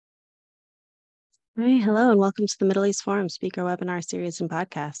Hi, hello, and welcome to the Middle East Forum Speaker Webinar Series and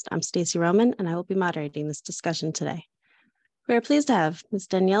Podcast. I'm Stacey Roman, and I will be moderating this discussion today. We are pleased to have Ms.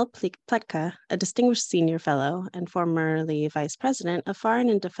 Danielle Pletka, a distinguished senior fellow and formerly vice president of Foreign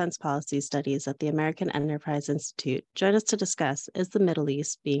and Defense Policy Studies at the American Enterprise Institute, join us to discuss Is the Middle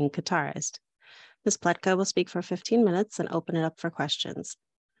East Being Qatarized? Ms. Pletka will speak for 15 minutes and open it up for questions.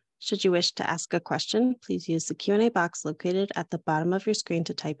 Should you wish to ask a question, please use the Q&A box located at the bottom of your screen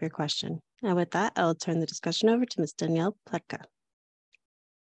to type your question. And with that, I'll turn the discussion over to Ms. Danielle Pletka.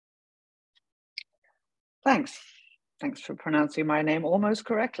 Thanks. Thanks for pronouncing my name almost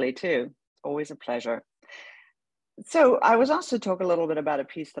correctly, too. Always a pleasure. So I was asked to talk a little bit about a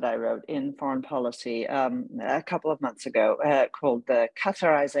piece that I wrote in Foreign Policy a couple of months ago called The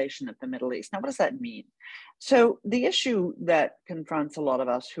Qatarization of the Middle East. Now, what does that mean? So the issue that confronts a lot of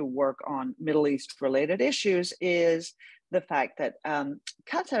us who work on Middle East-related issues is the fact that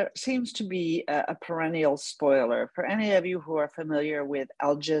Qatar seems to be a perennial spoiler. For any of you who are familiar with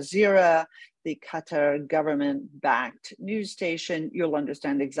Al Jazeera, the Qatar government-backed news station, you'll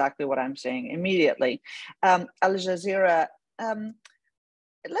understand exactly what I'm saying immediately. Al Jazeera,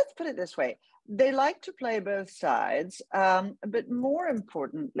 let's put it this way. They like to play both sides, but more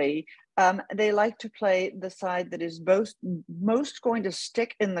importantly, they like to play the side that is most going to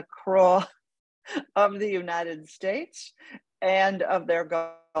stick in the craw of the United States and of their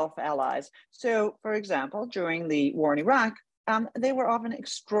Gulf allies. So, for example, during the war in Iraq, they were often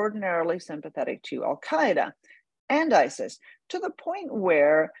extraordinarily sympathetic to Al-Qaeda and ISIS, to the point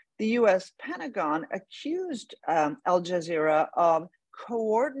where the US Pentagon accused Al Jazeera of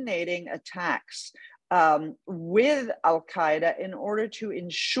coordinating attacks with Al-Qaeda in order to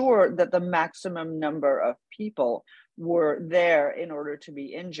ensure that the maximum number of people were there in order to be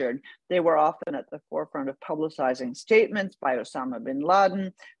injured. They were often at the forefront of publicizing statements by Osama bin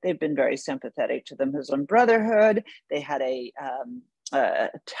Laden. They've been very sympathetic to the Muslim Brotherhood. They had a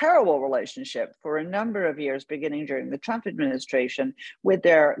terrible relationship for a number of years, beginning during the Trump administration, with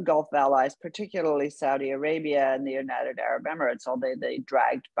their Gulf allies, particularly Saudi Arabia and the United Arab Emirates, although they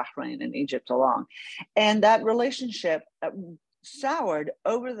dragged Bahrain and Egypt along. And that relationship soured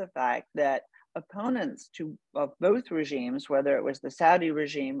over the fact that opponents of both regimes, whether it was the Saudi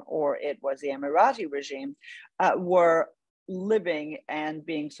regime or it was the Emirati regime, were living and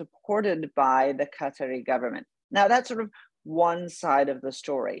being supported by the Qatari government. Now, that's sort of one side of the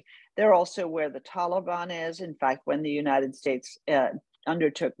story. They're also where the Taliban is. In fact, when the United States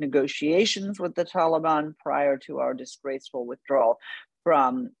undertook negotiations with the Taliban prior to our disgraceful withdrawal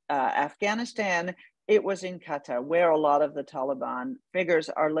from Afghanistan, it was in Qatar, where a lot of the Taliban figures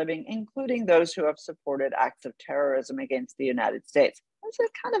are living, including those who have supported acts of terrorism against the United States. It's a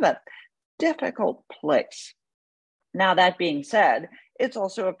kind of a difficult place. Now, that being said, it's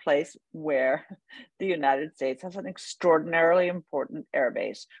also a place where the United States has an extraordinarily important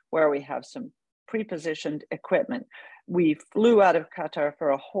airbase, where we have some pre-positioned equipment. We flew out of Qatar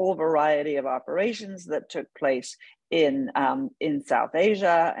for a whole variety of operations that took place in South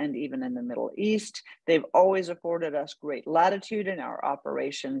Asia and even in the Middle East. They've always afforded us great latitude in our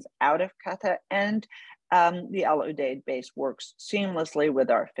operations out of Qatar, and the Al Udeid base works seamlessly with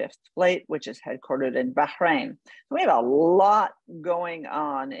our Fifth Fleet, which is headquartered in Bahrain. So we have a lot going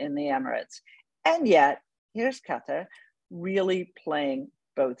on in the Emirates. And yet, here's Qatar really playing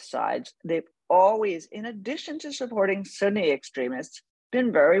both sides. They've always, in addition to supporting Sunni extremists,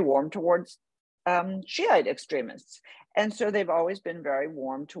 been very warm towards Shiite extremists. And so they've always been very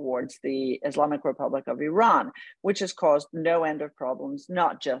warm towards the Islamic Republic of Iran, which has caused no end of problems,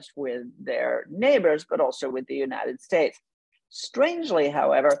 not just with their neighbors, but also with the United States. Strangely,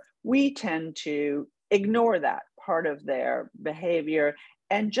 however, we tend to ignore that part of their behavior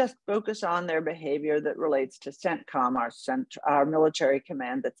and just focus on their behavior that relates to CENTCOM, our military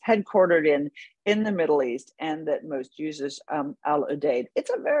command that's headquartered in the Middle East and that most uses Al Udeid. It's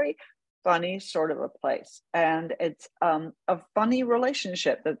a very funny sort of a place, and it's a funny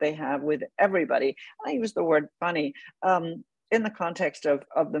relationship that they have with everybody. I use the word funny in the context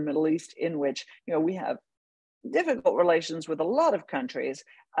of the Middle East, in which we have difficult relations with a lot of countries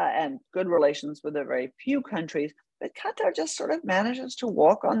and good relations with a very few countries, but Qatar just sort of manages to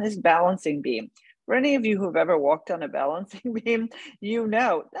walk on this balancing beam. For any of you who've ever walked on a balancing beam,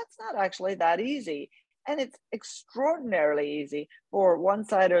 that's not actually that easy. And it's extraordinarily easy for one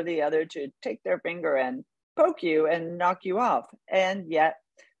side or the other to take their finger and poke you and knock you off. And yet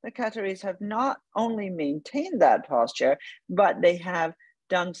the Qataris have not only maintained that posture, but they have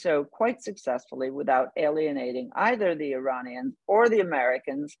done so quite successfully without alienating either the Iranians or the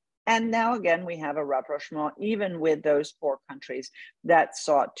Americans And now again, we have a rapprochement, even with those four countries that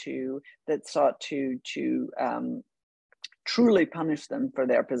sought to truly punish them for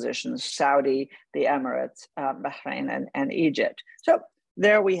their positions: Saudi, the Emirates, Bahrain, and Egypt. So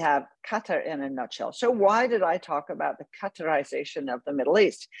there we have Qatar in a nutshell. So why did I talk about the Qatarization of the Middle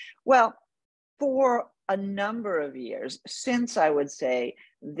East? Well, for a number of years, since I would say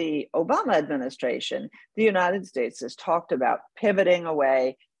the Obama administration, the United States has talked about pivoting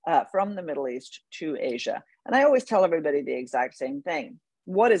away from the Middle East to Asia. And I always tell everybody the exact same thing.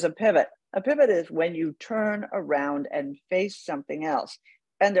 What is a pivot? A pivot is when you turn around and face something else,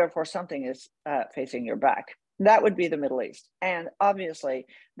 and therefore something is facing your back. That would be the Middle East. And obviously,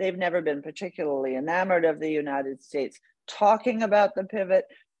 they've never been particularly enamored of the United States talking about the pivot,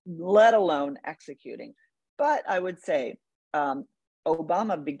 let alone executing. But I would say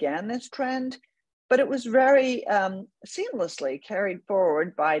Obama began this trend, but it was very seamlessly carried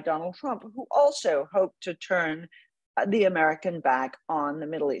forward by Donald Trump, who also hoped to turn the American back on the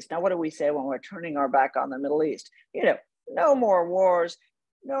Middle East. Now, what do we say when we're turning our back on the Middle East? You know, no more wars,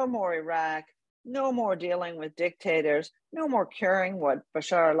 no more Iraq, no more dealing with dictators, no more caring what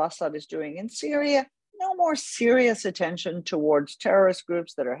Bashar al-Assad is doing in Syria, no more serious attention towards terrorist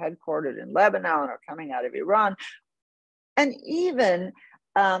groups that are headquartered in Lebanon or coming out of Iran. And even,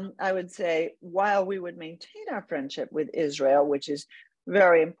 I would say, while we would maintain our friendship with Israel, which is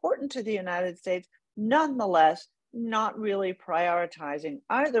very important to the United States, nonetheless, not really prioritizing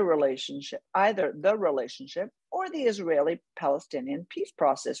either the relationship or the Israeli-Palestinian peace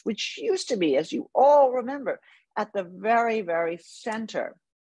process, which used to be, as you all remember, at the very, very center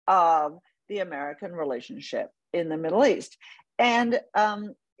of the American relationship in the Middle East. And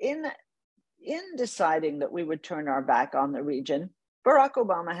in deciding that we would turn our back on the region, Barack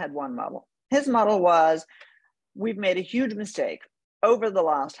Obama had one model. His model was, we've made a huge mistake over the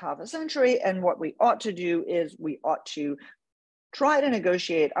last half a century, and what we ought to do is we ought to try to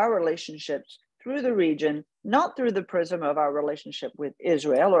negotiate our relationships through the region, not through the prism of our relationship with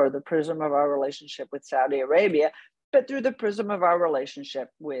Israel or the prism of our relationship with Saudi Arabia, but through the prism of our relationship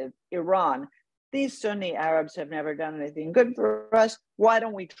with Iran. These Sunni Arabs have never done anything good for us. Why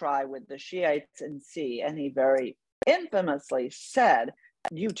don't we try with the Shiites and see? And he very infamously said,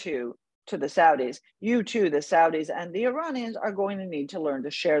 you too, to the Saudis, you too, the Saudis and the Iranians are going to need to learn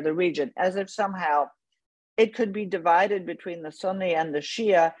to share the region, as if somehow it could be divided between the Sunni and the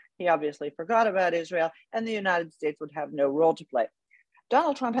Shia. He obviously forgot about Israel, and the United States would have no role to play.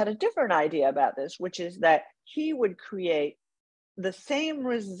 Donald Trump had a different idea about this, which is that he would create the same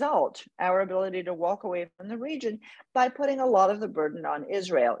result, our ability to walk away from the region, by putting a lot of the burden on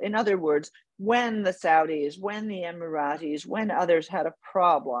Israel. In other words, when the Saudis, when the Emiratis, when others had a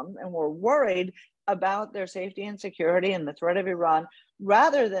problem and were worried about their safety and security and the threat of Iran,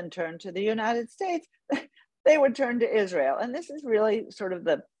 rather than turn to the United States, they would turn to Israel. And this is really sort of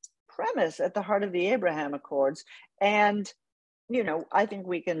the premise at the heart of the Abraham Accords. And you know, I think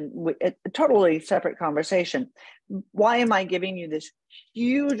a totally separate conversation. Why am I giving you this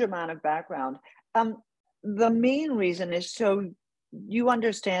huge amount of background? The main reason is so you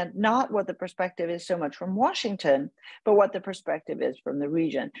understand not what the perspective is so much from Washington, but what the perspective is from the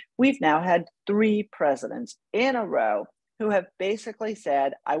region. We've now had 3 presidents in a row who have basically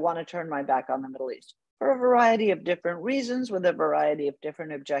said, I want to turn my back on the Middle East for a variety of different reasons with a variety of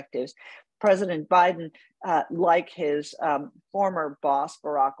different objectives. President Biden, like his former boss,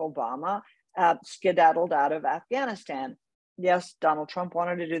 Barack Obama, skedaddled out of Afghanistan. Yes, Donald Trump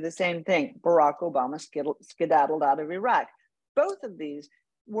wanted to do the same thing. Barack Obama skedaddled out of Iraq. Both of these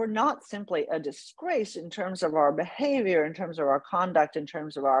were not simply a disgrace in terms of our behavior, in terms of our conduct, in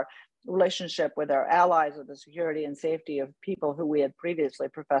terms of our relationship with our allies, with the security and safety of people who we had previously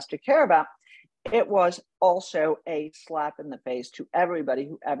professed to care about. It was also a slap in the face to everybody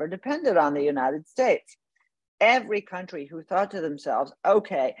who ever depended on the United States. Every country who thought to themselves,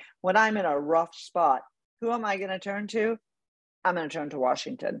 okay, when I'm in a rough spot, who am I going to turn to? I'm going to turn to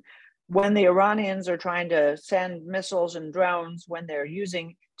Washington. When the Iranians are trying to send missiles and drones, when they're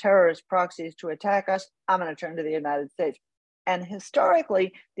using terrorist proxies to attack us, I'm going to turn to the United States. And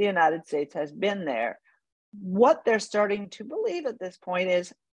historically, the United States has been there. What they're starting to believe at this point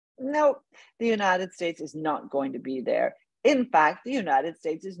is, no, the United States is not going to be there. In fact, the United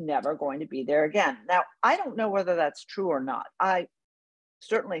States is never going to be there again. Now, I don't know whether that's true or not. I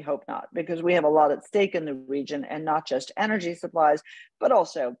certainly hope not, because we have a lot at stake in the region, and not just energy supplies, but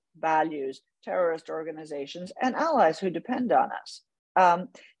also values, terrorist organizations, and allies who depend on us.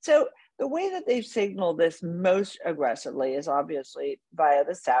 The way that they've signaled this most aggressively is obviously via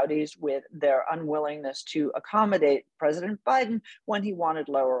the Saudis with their unwillingness to accommodate President Biden when he wanted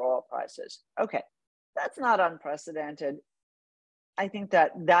lower oil prices. Okay, that's not unprecedented. I think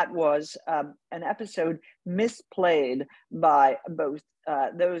that was an episode misplayed by both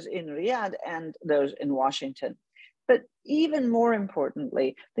those in Riyadh and those in Washington. But even more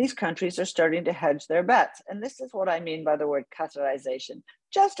importantly, these countries are starting to hedge their bets. And this is what I mean by the word Qatarization.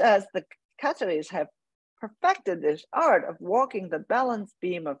 Just as the Qataris have perfected this art of walking the balance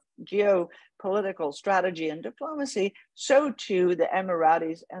beam of geopolitical strategy and diplomacy, so too the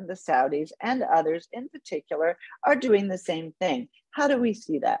Emiratis and the Saudis and others in particular are doing the same thing. How do we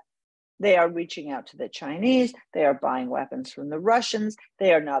see that? They are reaching out to the Chinese, they are buying weapons from the Russians,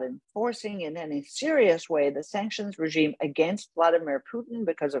 they are not enforcing in any serious way the sanctions regime against Vladimir Putin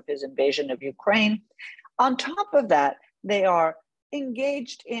because of his invasion of Ukraine. On top of that, they are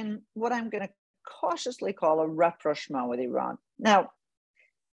engaged in what I'm going to cautiously call a rapprochement with Iran. Now,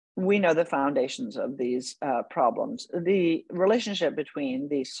 we know the foundations of these problems. The relationship between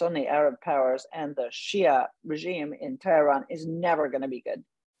the Sunni Arab powers and the Shia regime in Tehran is never going to be good.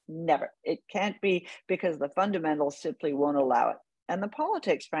 Never. It can't be, because the fundamentals simply won't allow it. And the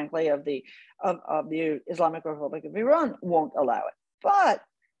politics, frankly, of the Islamic Republic of Iran won't allow it. But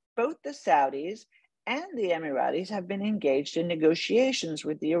both the Saudis and the Emiratis have been engaged in negotiations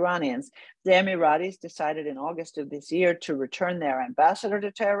with the Iranians. The Emiratis decided in August of this year to return their ambassador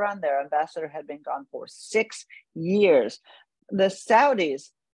to Tehran. Their ambassador had been gone for 6 years. The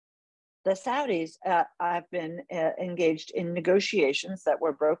Saudis have been engaged in negotiations that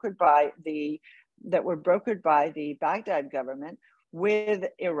were brokered by the Baghdad government with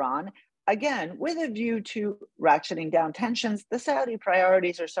Iran, again with a view to ratcheting down tensions. The Saudi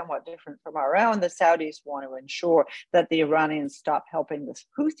priorities are somewhat different from our own. The Saudis want to ensure that the Iranians stop helping the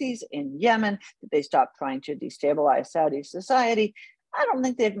Houthis in Yemen, that they stop trying to destabilize Saudi society. I don't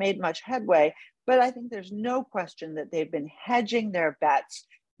think they've made much headway, but I think there's no question that they've been hedging their bets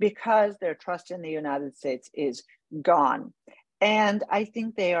because their trust in the United States is gone. And I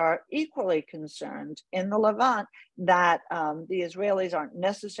think they are equally concerned in the Levant that the Israelis aren't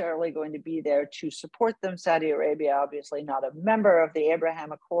necessarily going to be there to support them. Saudi Arabia, obviously not a member of the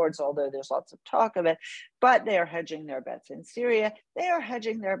Abraham Accords, although there's lots of talk of it, but they are hedging their bets in Syria. They are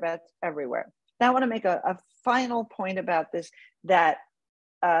hedging their bets everywhere. Now, I want to make a final point about this that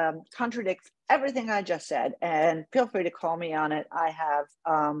contradicts everything I just said, and feel free to call me on it.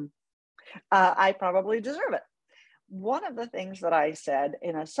 I probably deserve it. One of the things that I said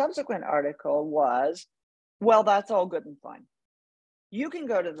in a subsequent article was, well, that's all good and fine. You can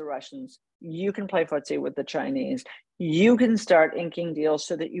go to the Russians, you can play footsie with the Chinese, you can start inking deals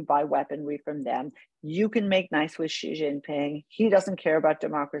so that you buy weaponry from them, you can make nice with Xi Jinping. He doesn't care about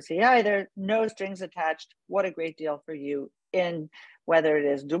democracy either, no strings attached. What a great deal for you in whether it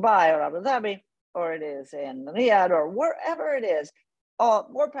is Dubai or Abu Dhabi, or it is in Riyadh or wherever it is. Oh,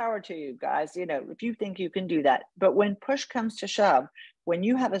 more power to you guys, if you think you can do that. But when push comes to shove, when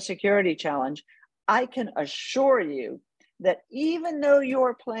you have a security challenge, I can assure you that even though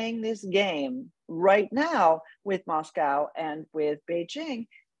you're playing this game right now with Moscow and with Beijing,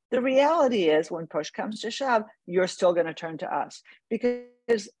 the reality is when push comes to shove, you're still going to turn to us,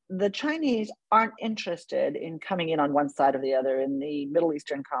 because the Chinese aren't interested in coming in on one side or the other in the Middle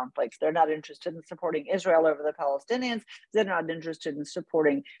Eastern conflicts. They're not interested in supporting Israel over the Palestinians. They're not interested in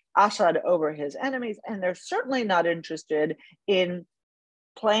supporting Assad over his enemies. And they're certainly not interested in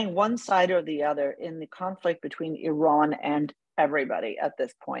playing one side or the other in the conflict between Iran and everybody at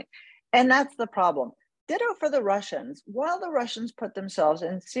this point. And that's the problem. Ditto for the Russians. While the Russians put themselves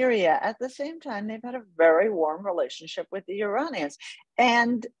in Syria, at the same time, they've had a very warm relationship with the Iranians.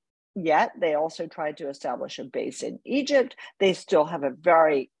 And yet they also tried to establish a base in Egypt. They still have a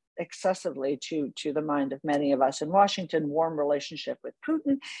very excessively, to the mind of many of us in Washington, warm relationship with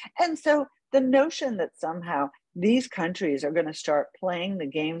Putin. And so the notion that somehow these countries are going to start playing the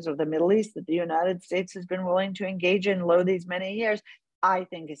games of the Middle East that the United States has been willing to engage in these many years, I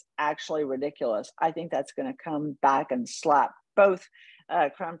think is actually ridiculous. I think that's going to come back and slap both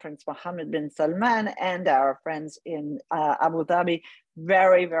Crown Prince Mohammed bin Salman and our friends in Abu Dhabi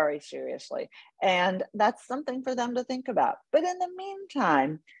very, very seriously. And that's something for them to think about. But in the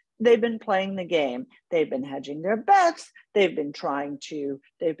meantime, they've been playing the game. They've been hedging their bets. They've been trying to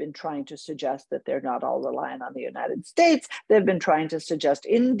suggest that they're not all reliant on the United States. They've been trying to suggest,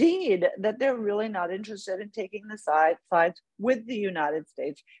 indeed, that they're really not interested in taking the sides with the United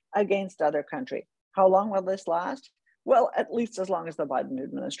States against other countries. How long will this last? Well, at least as long as the Biden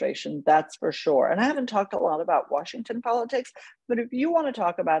administration, that's for sure. And I haven't talked a lot about Washington politics, but if you want to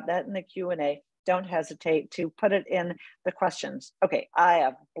talk about that in the Q&A, don't hesitate to put it in the questions. Okay, I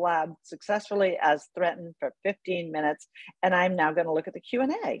have blabbed successfully as threatened for 15 minutes, and I'm now going to look at the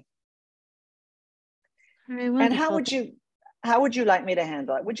Q&A. And how would you like me to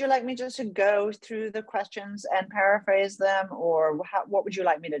handle it? Would you like me just to go through the questions and paraphrase them, or what would you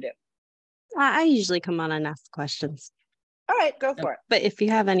like me to do? I usually come on and ask questions. All right, go for it. But if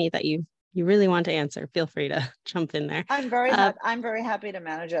you have any that you really want to answer, feel free to jump in there. I'm very happy to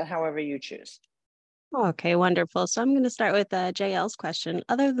manage it however you choose. Okay, wonderful. So I'm going to start with JL's question.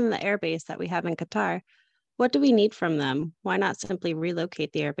 Other than the airbase that we have in Qatar, what do we need from them? Why not simply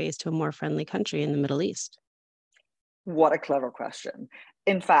relocate the airbase to a more friendly country in the Middle East? What a clever question.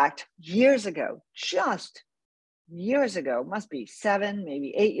 In fact, years ago, just years ago, must be 7,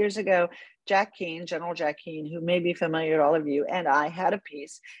 maybe 8 years ago, Jack Keane, General Jack Keane, who may be familiar to all of you, and I had a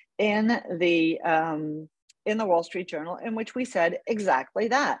piece in the Wall Street Journal in which we said exactly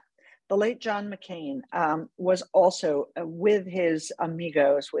that. The late John McCain was also with his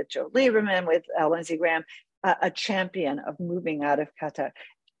amigos, with Joe Lieberman, with Lindsey Graham, a champion of moving out of Qatar.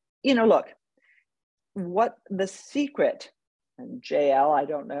 You know, look, what the secret, and JL, I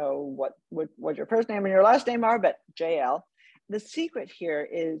don't know what your first name and your last name are, but JL, the secret here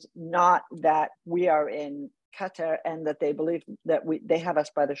is not that we are in Qatar and that they believe that they have us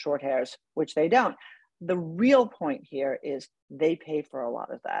by the short hairs, which they don't. The real point here is they pay for a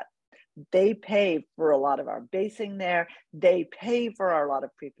lot of that. They pay for a lot of our basing there. They pay for a lot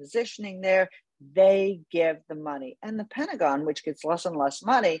of prepositioning there. They give the money. And the Pentagon, which gets less and less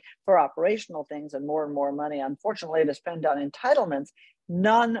money for operational things and more money, unfortunately, to spend on entitlements,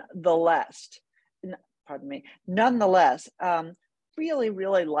 nonetheless, really,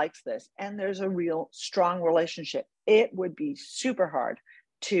 really likes this. And there's a real strong relationship. It would be super hard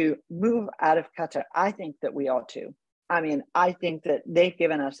to move out of Qatar. I think that we ought to. I mean, I think that they've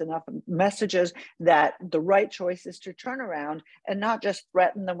given us enough messages that the right choice is to turn around and not just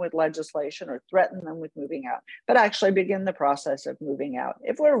threaten them with legislation or threaten them with moving out, but actually begin the process of moving out.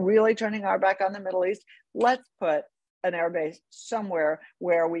 If we're really turning our back on the Middle East, let's put an airbase somewhere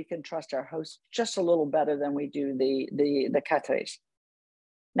where we can trust our hosts just a little better than we do the Qataris.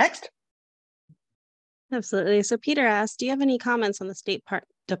 Next. Absolutely. So Peter asked, do you have any comments on the State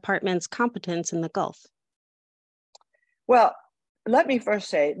Department's competence in the Gulf? Well, let me first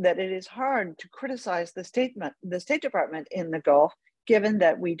say that it is hard to criticize the State Department in the Gulf, given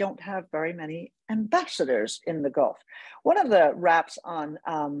that we don't have very many ambassadors in the Gulf. One of the raps on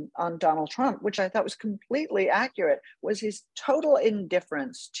Donald Trump, which I thought was completely accurate, was his total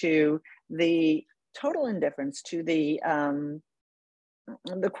indifference to the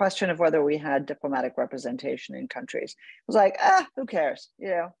question of whether we had diplomatic representation in countries. It was like, who cares? You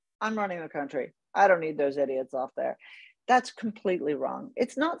know, I'm running the country. I don't need those idiots off there. That's completely wrong.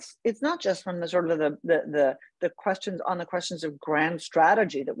 It's not just from the sort of the questions of grand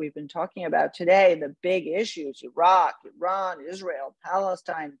strategy that we've been talking about today, the big issues, Iraq, Iran, Israel,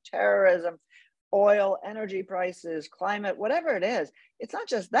 Palestine, terrorism, oil, energy prices, climate, whatever it is. It's not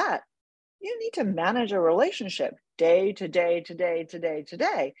just that. You need to manage a relationship day to day to day to day to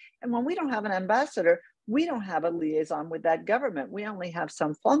day. And when we don't have an ambassador, we don't have a liaison with that government. We only have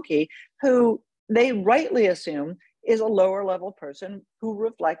some flunky who they rightly assume is a lower level person who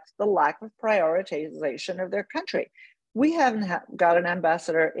reflects the lack of prioritization of their country. We haven't got an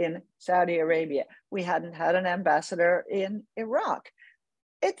ambassador in Saudi Arabia. We hadn't had an ambassador in Iraq.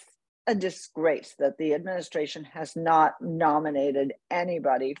 It's a disgrace that the administration has not nominated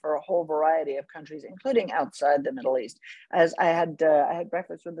anybody for a whole variety of countries, including outside the Middle East. As I had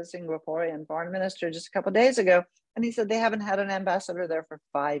breakfast with the Singaporean foreign minister just a couple of days ago, and he said they haven't had an ambassador there for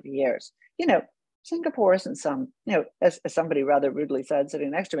 5 years. You know, Singapore isn't as somebody rather rudely said sitting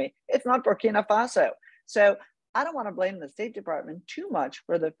next to me, it's not Burkina Faso. So I don't want to blame the State Department too much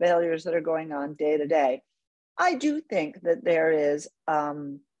for the failures that are going on day to day. I do think that there is,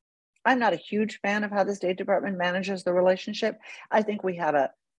 I'm not a huge fan of how the State Department manages the relationship. I think we have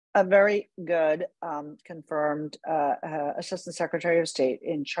a very good confirmed Assistant Secretary of State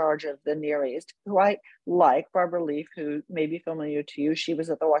in charge of the Near East, who I like, Barbara Leaf, who may be familiar to you. She was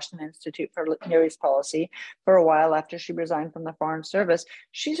at the Washington Institute for Near East Policy for a while after she resigned from the Foreign Service.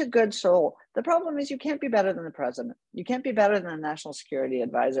 She's a good soul. The problem is you can't be better than the president. You can't be better than the National Security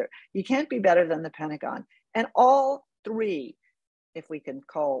Advisor. You can't be better than the Pentagon. And all three, if we can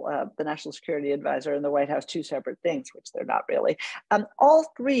call the National Security Advisor and the White House two separate things, which they're not really, all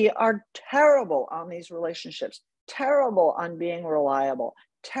three are terrible on these relationships, terrible on being reliable,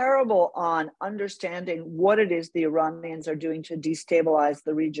 terrible on understanding what it is the Iranians are doing to destabilize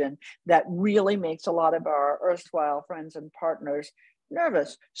the region that really makes a lot of our erstwhile friends and partners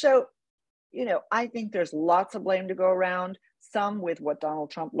nervous. So, I think there's lots of blame to go around, some with what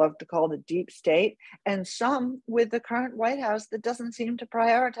Donald Trump loved to call the deep state, and some with the current White House that doesn't seem to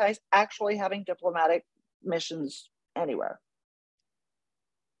prioritize actually having diplomatic missions anywhere.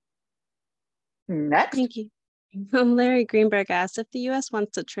 Next. Thank you. Larry Greenberg asked, if the U.S.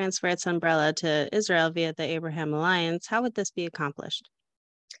 wants to transfer its umbrella to Israel via the Abraham Alliance, how would this be accomplished?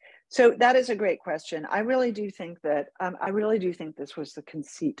 So that is a great question. I really do think that this was the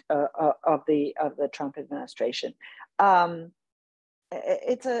conceit of the Trump administration.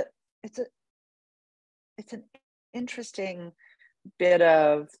 It's an interesting bit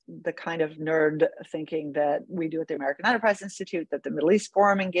of the kind of nerd thinking that we do at the American Enterprise Institute, that the Middle East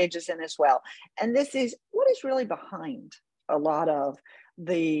Forum engages in as well. And this is what is really behind a lot of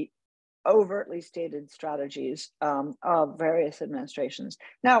the overtly stated strategies of various administrations.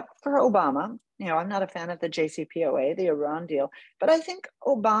 Now, for Obama, I'm not a fan of the JCPOA, the Iran deal, but I think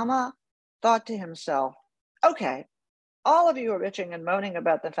Obama thought to himself, okay, all of you are bitching and moaning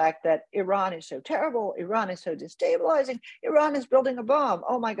about the fact that Iran is so terrible, Iran is so destabilizing, Iran is building a bomb.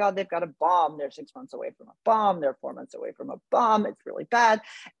 Oh my God, they've got a bomb. They're 6 months away from a bomb. They're 4 months away from a bomb. It's really bad.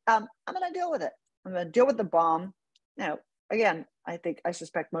 I'm going to deal with it. I'm going to deal with the bomb. Now, again, I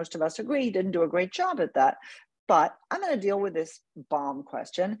suspect most of us agree he didn't do a great job at that. But I'm going to deal with this bomb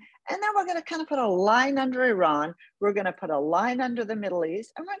question. And then we're going to kind of put a line under Iran. We're going to put a line under the Middle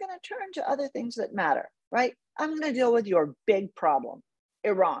East. And we're going to turn to other things that matter, right? I'm going to deal with your big problem,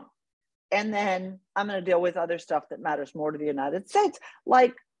 Iran. And then I'm going to deal with other stuff that matters more to the United States,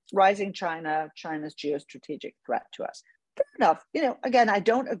 like rising China, China's geostrategic threat to us. Fair enough. Again, I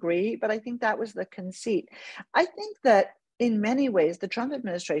don't agree, but I think that was the conceit. I think that in many ways, the Trump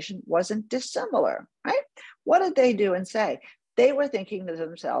administration wasn't dissimilar, right? What did they do and say? They were thinking to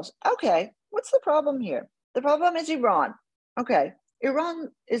themselves, okay, what's the problem here? The problem is Iran. Okay, Iran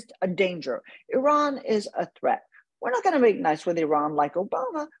is a danger. Iran is a threat. We're not going to make nice with Iran like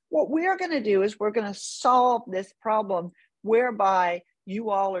Obama. What we're going to do is we're going to solve this problem whereby you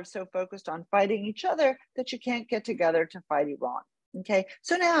all are so focused on fighting each other that you can't get together to fight Iran. Okay,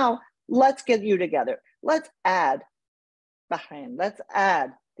 so now let's get you together. Let's add Bahrain. Let's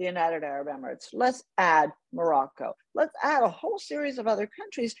add the United Arab Emirates. Let's add Morocco. Let's add a whole series of other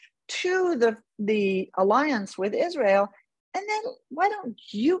countries to the alliance with Israel. And then why don't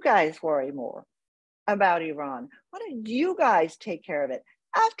you guys worry more about Iran? Why don't you guys take care of it?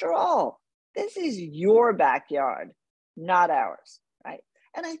 After all, this is your backyard, not ours, right?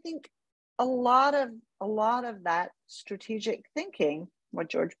 And I think a lot of that strategic thinking, what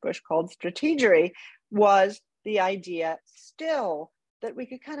George Bush called strategery, was the idea still that we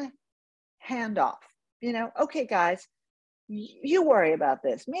could kind of hand off, okay, guys, you worry about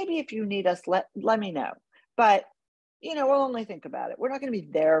this. Maybe if you need us, let me know. But, we'll only think about it. We're not going to be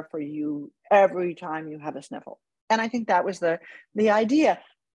there for you every time you have a sniffle. And I think that was the idea.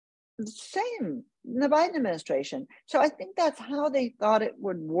 Same in the Biden administration. So I think that's how they thought it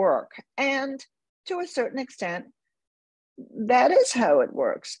would work. And to a certain extent, that is how it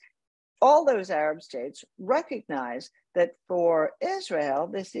works. All those Arab states recognize that for Israel,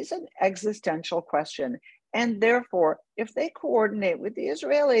 this is an existential question. And therefore, if they coordinate with the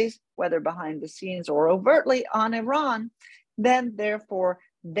Israelis, whether behind the scenes or overtly on Iran, then therefore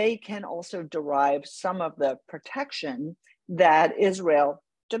they can also derive some of the protection that Israel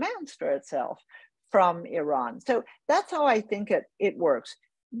demands for itself from Iran. So that's how I think it works.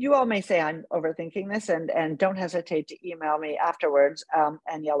 You all may say I'm overthinking this, and don't hesitate to email me afterwards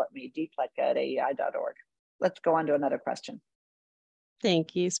and yell at me, dpletka@aei.org. Let's go on to another question.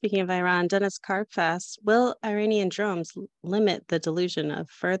 Thank you. Speaking of Iran, Dennis Karp asks, will Iranian drones limit the delusion of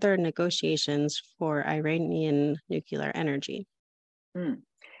further negotiations for Iranian nuclear energy?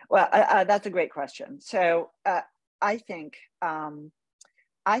 Well, that's a great question. So I think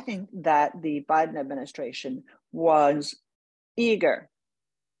that the Biden administration was eager,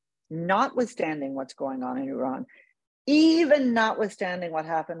 notwithstanding what's going on in Iran, even notwithstanding what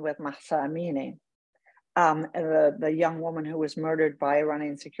happened with Mahsa Amini, the young woman who was murdered by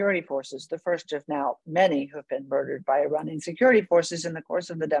Iranian security forces, the first of now many who have been murdered by Iranian security forces in the course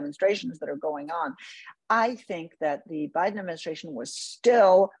of the demonstrations that are going on. I think that the Biden administration was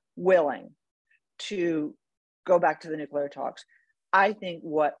still willing to go back to the nuclear talks. I think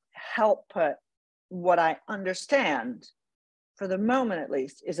what helped put what I understand, for the moment at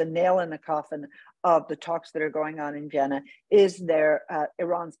least, is a nail in the coffin of the talks that are going on in Vienna, is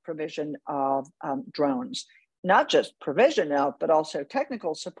Iran's provision of drones. not just provision of, but also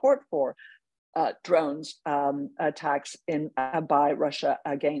technical support for drones attacks by Russia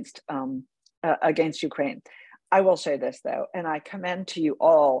against Ukraine. I will say this though, and I commend to you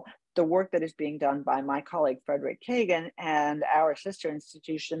all the work that is being done by my colleague Frederick Kagan and our sister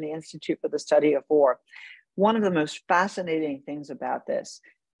institution, the Institute for the Study of War. One of the most fascinating things about this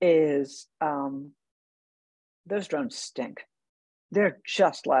is those drones stink. They're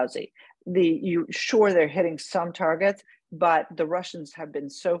just lousy. Sure, they're hitting some targets, but the Russians have been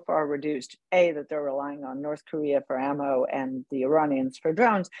so far reduced, A, that they're relying on North Korea for ammo and the Iranians for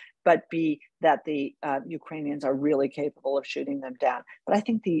drones, but B, that the Ukrainians are really capable of shooting them down. But I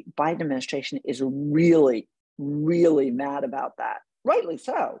think the Biden administration is really, really mad about that. Rightly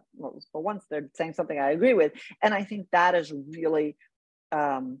so. Well, for once, they're saying something I agree with. And I think that has really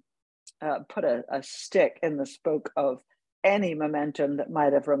put a stick in the spoke of any momentum that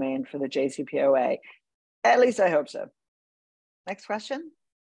might have remained for the JCPOA. At least I hope so. Next question.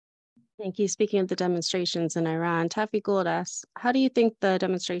 Thank you. Speaking of the demonstrations in Iran, Taffy Gould asks, how do you think the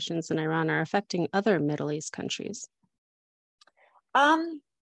demonstrations in Iran are affecting other Middle East countries?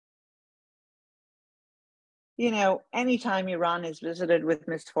 You know, anytime Iran is visited with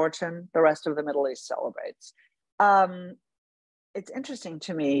misfortune, the rest of the Middle East celebrates. It's interesting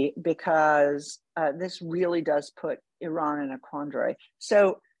to me because this really does put Iran in a quandary.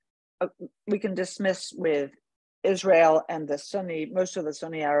 So we can dismiss with Israel and most of the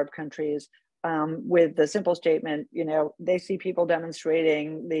Sunni Arab countries with the simple statement, you know, they see people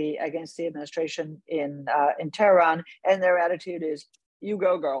demonstrating against the administration in Tehran, and their attitude is, you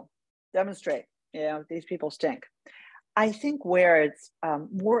go, girl, demonstrate. You know, these people stink. I think where it's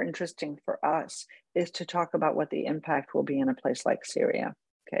more interesting for us is to talk about what the impact will be in a place like Syria,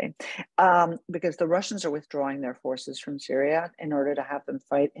 okay? Because the Russians are withdrawing their forces from Syria in order to have them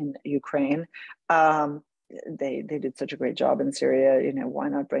fight in Ukraine. They did such a great job in Syria, you know, why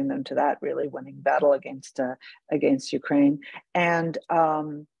not bring them to that really winning battle against Ukraine? And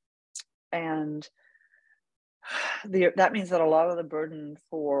that means that a lot of the burden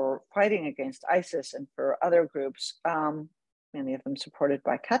for fighting against ISIS and for other groups, many of them supported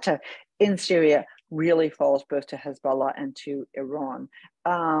by Qatar in Syria, really falls both to Hezbollah and to Iran.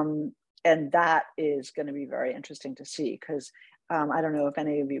 And that is going to be very interesting to see because I don't know if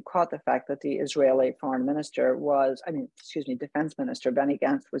any of you caught the fact that the Israeli defense minister Benny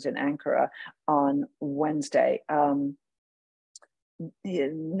Gantz was in Ankara on Wednesday.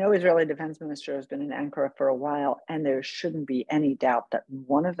 No Israeli defense minister has been in Ankara for a while, and there shouldn't be any doubt that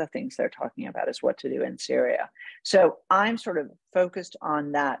one of the things they're talking about is what to do in Syria. So I'm sort of focused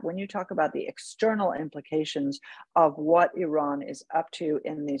on that. When you talk about the external implications of what Iran is up to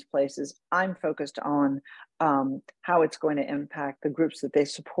in these places, I'm focused on how it's going to impact the groups that they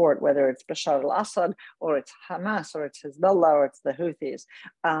support, whether it's Bashar al-Assad or it's Hamas or it's Hezbollah or it's the Houthis.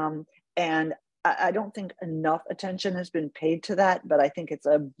 And I don't think enough attention has been paid to that, but I think it's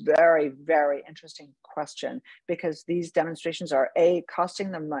a very, very interesting question because these demonstrations are A, costing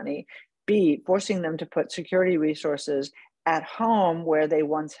them money, B, forcing them to put security resources at home where they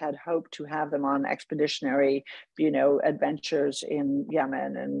once had hoped to have them on expeditionary, you know, adventures in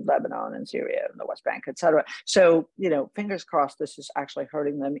Yemen and Lebanon and Syria and the West Bank, et cetera. So, you know, fingers crossed this is actually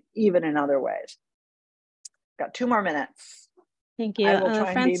hurting them even in other ways. Got 2 more minutes. Thank you. I will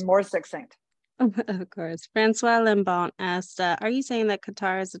try and be more succinct. Of course. Francois Lembont asked, are you saying that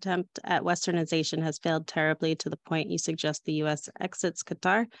Qatar's attempt at westernization has failed terribly to the point you suggest the U.S. exits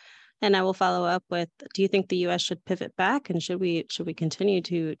Qatar? And I will follow up with, do you think the U.S. should pivot back and should we continue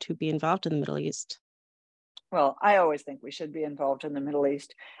to be involved in the Middle East? Well, I always think we should be involved in the Middle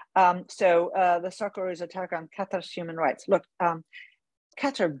East. So the Socceroos attack on Qatar's human rights. Look,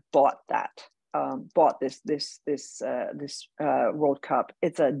 Qatar bought this World Cup.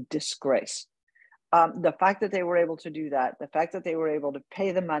 It's a disgrace. The fact that they were able to do that, the fact that they were able to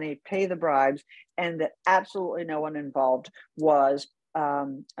pay the money, pay the bribes, and that absolutely no one involved was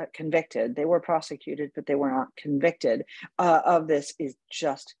convicted. They were prosecuted, but they were not convicted of this is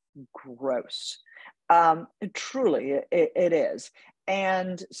just gross. Truly, it is.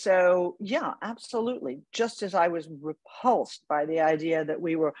 And so, yeah, absolutely. Just as I was repulsed by the idea that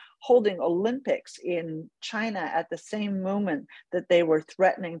we were holding Olympics in China at the same moment that they were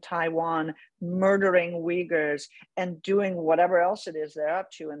threatening Taiwan, murdering Uyghurs, and doing whatever else it is they're up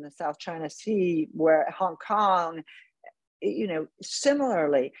to in the South China Sea, where Hong Kong, you know,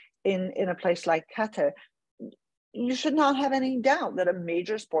 similarly in a place like Qatar, you should not have any doubt that a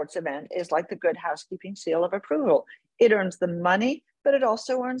major sports event is like the Good Housekeeping seal of approval. It earns them money, but it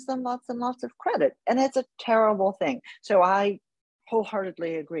also earns them lots and lots of credit. And it's a terrible thing. So I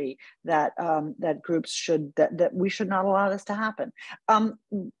wholeheartedly agree that that groups should that we should not allow this to happen.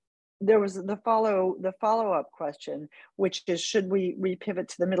 There was the follow-up question, which is, should we repivot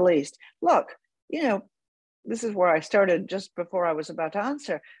to the Middle East? Look, this is where I started just before I was about to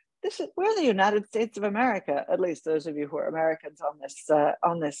answer. We're the United States of America, at least those of you who are Americans on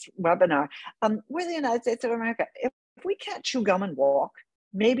this webinar. We're the United States of America. If we can't chew gum and walk,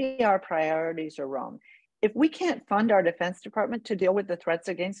 maybe our priorities are wrong. If we can't fund our Defense Department to deal with the threats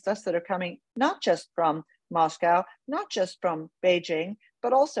against us that are coming not just from Moscow, not just from Beijing,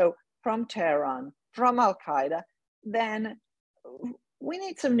 but also from Tehran, from Al-Qaeda, then we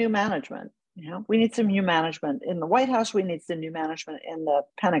need some new management. We need some new management in the White House. We need some new management in the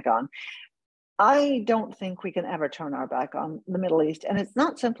Pentagon. I don't think we can ever turn our back on the Middle East. And it's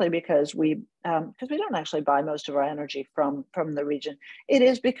not simply because we don't actually buy most of our energy from the region. It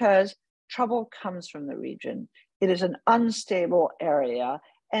is because trouble comes from the region. It is an unstable area.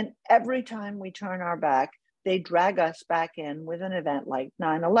 And every time we turn our back, they drag us back in with an event like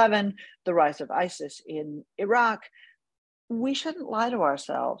 9/11, the rise of ISIS in Iraq. We shouldn't lie to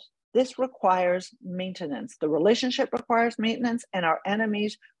ourselves. This requires maintenance. The relationship requires maintenance, and our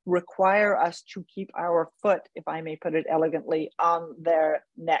enemies require us to keep our foot, if I may put it elegantly, on their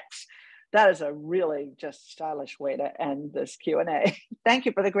necks. That is a really just stylish way to end this Q&A. Thank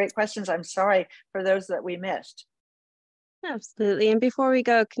you for the great questions. I'm sorry for those that we missed. Absolutely. And before we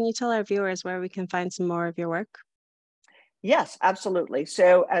go, can you tell our viewers where we can find some more of your work? Yes, absolutely.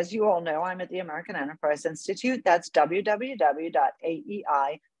 So as you all know, I'm at the American Enterprise Institute. That's www.aei.org.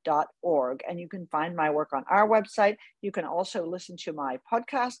 And you can find my work on our website. You can also listen to my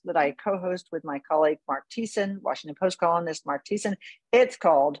podcast that I co-host with my colleague, Mark Thiessen, Washington Post columnist Mark Thiessen. It's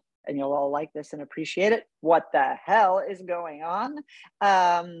called, and you'll all like this and appreciate it, What the Hell is Going On?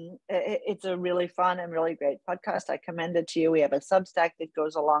 It's a really fun and really great podcast. I commend it to you. We have a Substack that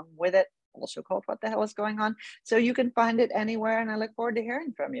goes along with it, also called What the Hell is Going On? So you can find it anywhere, and I look forward to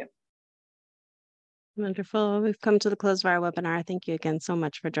hearing from you. Wonderful. We've come to the close of our webinar. Thank you again so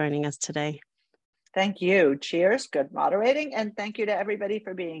much for joining us today. Thank you. Cheers. Good moderating. And thank you to everybody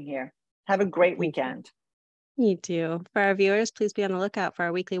for being here. Have a great weekend. You too. For our viewers, please be on the lookout for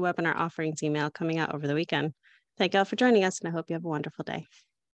our weekly webinar offerings email coming out over the weekend. Thank you all for joining us, and I hope you have a wonderful day.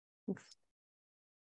 Thanks.